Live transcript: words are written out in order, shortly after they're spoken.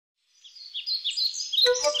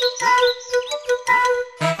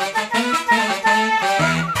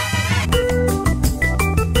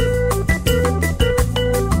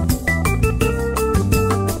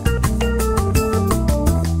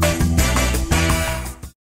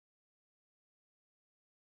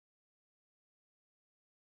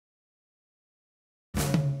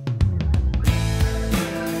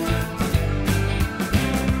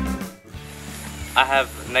I have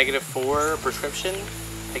 -4 prescription.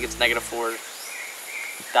 I think it's -4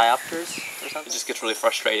 diopters or something. It just gets really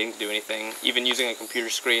frustrating to do anything. Even using a computer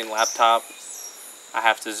screen, laptop, I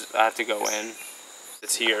have to go in.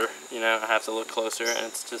 It's here, you know, I have to look closer, and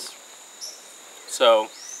it's just... So,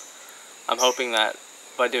 I'm hoping that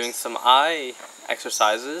by doing some eye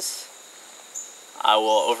exercises, I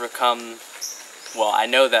will overcome... Well, I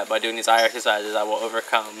know that by doing these eye exercises, I will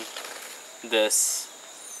overcome this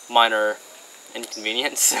minor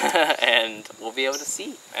inconvenience and we'll be able to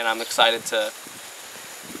see. And I'm excited to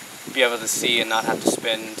be able to see and not have to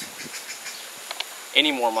spend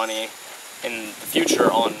any more money in the future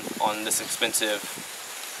on this expensive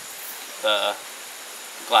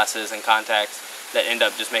glasses and contacts that end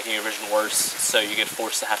up just making your vision worse, so you get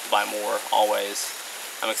forced to have to buy more always.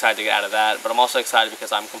 I'm excited to get out of that, but I'm also excited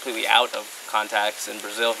because I'm completely out of contacts in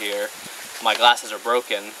Brazil here. My glasses are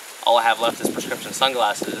broken. All I have left is prescription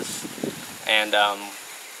sunglasses, and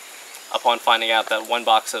upon finding out that one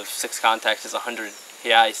box of 6 contacts is 100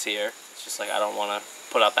 reais here, it's just like I don't want to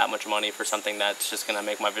put out that much money for something that's just going to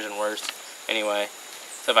make my vision worse anyway.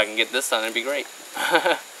 So if I can get this done, it'd be great.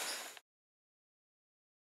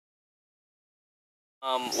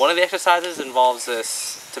 One of the exercises involves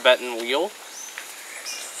this Tibetan wheel,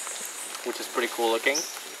 which is pretty cool looking.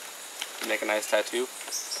 You make a nice tattoo.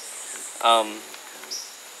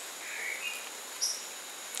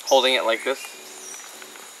 Holding it like this,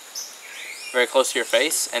 very close to your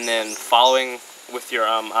face, and then following with your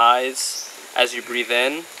eyes as you breathe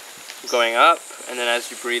in, going up, and then as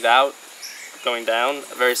you breathe out, going down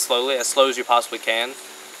very slowly, as slow as you possibly can,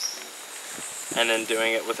 and then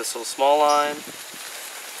doing it with this little small line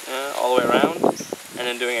all the way around, and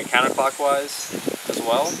then doing it counterclockwise as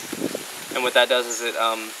well. And what that does is it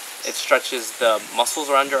stretches the muscles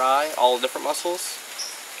around your eye, all the different muscles,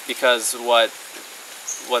 because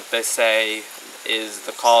what they say is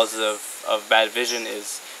the cause of bad vision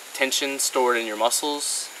is tension stored in your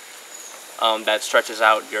muscles that stretches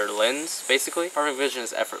out your lens, basically. Perfect vision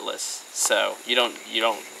is effortless, so you don't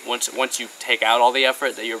once you take out all the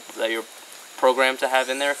effort that you're programmed to have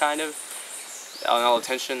in there, kind of, on all the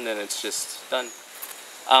tension, then it's just done.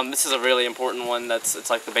 This is a really important one. It's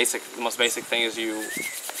like the most basic thing is you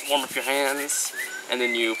warm up your hands and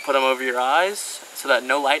then you put them over your eyes so that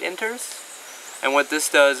no light enters. And what this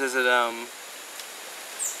does is it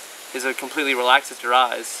completely relaxes your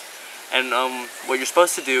eyes. And what you're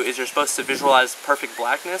supposed to do is you're supposed to visualize perfect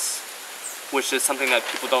blackness, which is something that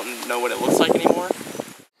people don't know what it looks like anymore.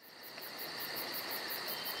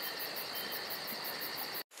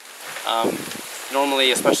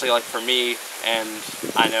 Normally, especially like for me, and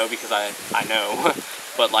I know because I know,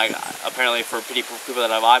 but like apparently for people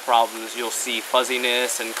that have eye problems, you'll see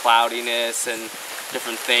fuzziness and cloudiness and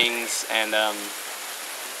different things, and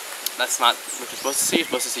that's not what you're supposed to see. You're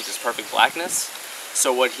supposed to see just perfect blackness.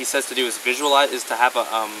 So what he says to do is visualize, is to have a,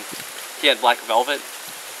 he had black velvet,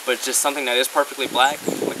 but just something that is perfectly black,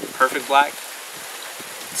 like perfect black,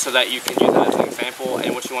 so that you can use that as an example.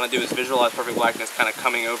 And what you want to do is visualize perfect blackness kind of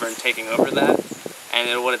coming over and taking over that. And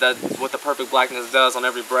then what the perfect blackness does on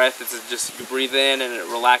every breath is it just, you breathe in and it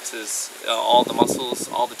relaxes all the muscles,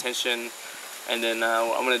 all the tension. And then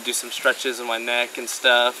I'm going to do some stretches in my neck and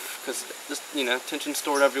stuff, because just, you know, tension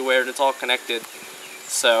stored everywhere and it's all connected.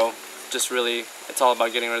 So just really, it's all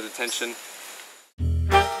about getting rid of the tension.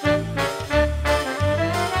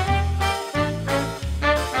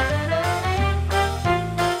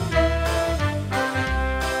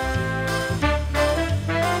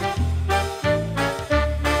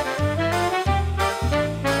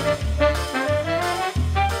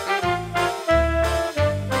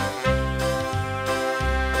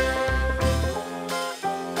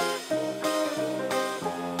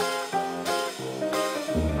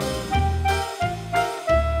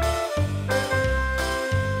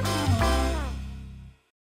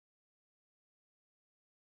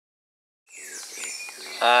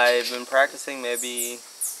 I've been practicing maybe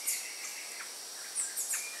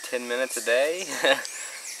 10 minutes a day,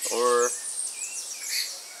 or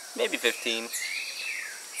maybe 15.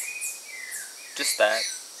 Just that.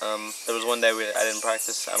 There was one day I didn't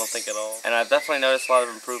practice, I don't think, at all. And I've definitely noticed a lot of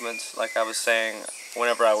improvements, like I was saying,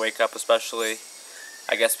 whenever I wake up especially.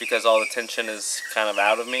 I guess because all the tension is kind of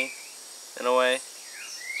out of me, in a way.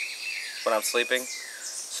 when I'm sleeping.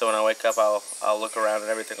 So when I wake up, I'll look around and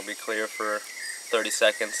everything will be clear for 30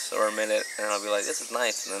 seconds or a minute, and I'll be like, this is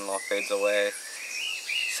nice, and then it all fades away.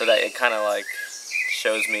 So that it kind of like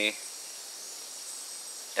shows me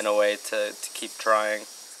in a way to keep trying.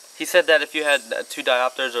 He said that if you had 2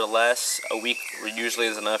 diopters or less, a week usually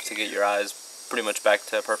is enough to get your eyes pretty much back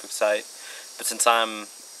to perfect sight. But since I'm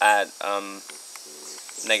at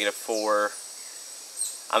 -4,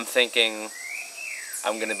 I'm thinking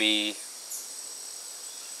I'm going to be,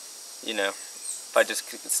 you know, if I just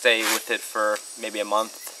stay with it for maybe a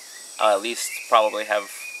month, I'll at least probably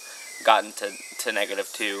have gotten to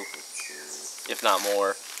 -2, if not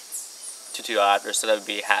more, to 2 diopters. So that would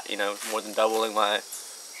be, you know, more than doubling my.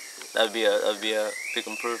 That would be a big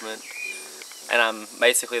improvement. And I'm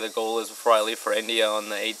basically, the goal is before I leave for India on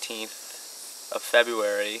the 18th of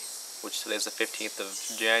February, which today's the 15th of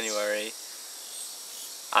January.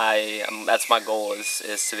 That's my goal, is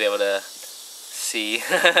to be able to see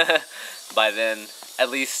by then, at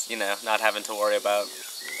least, you know, not having to worry about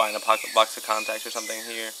buying a box of contacts or something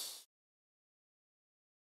here.